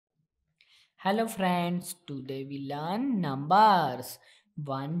Hello friends, today we learn numbers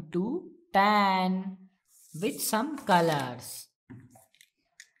 1 to 10 with some colors.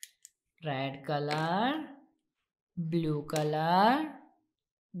 Red color, blue color,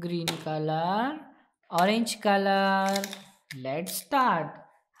 green color, orange color. Let's start.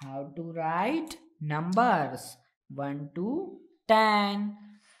 How to write numbers 1 to 10.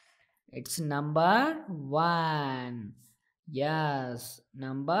 It's number 1. Yes,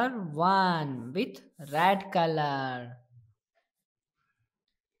 number 1 with red color.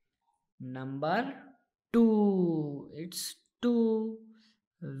 Number 2, it's 2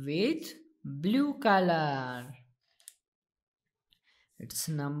 with blue color. It's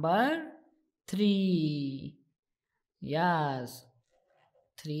number 3. Yes,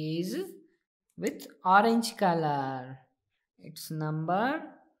 3 is with orange color. It's number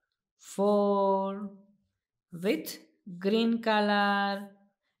 4 with green color.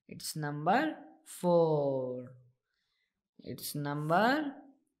 It's number 4. It's number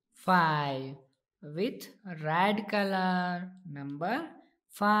 5 with red color. Number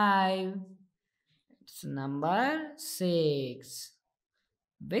 5. It's number 6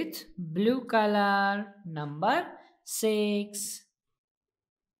 with blue color. Number 6.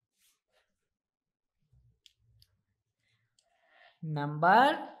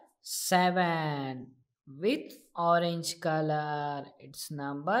 Number 7 with orange color. It's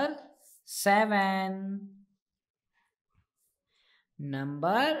number 7.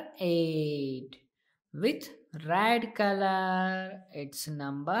 Number 8 with red color. It's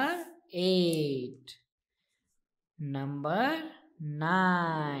number 8. Number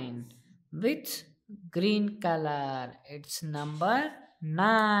 9 with green color. It's number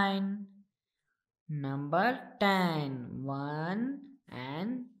 9. Number 10, 1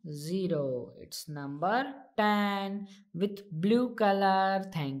 and 0. It's number 10 with blue color.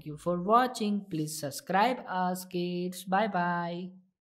 Thank you for watching. Please subscribe us kids. Bye bye.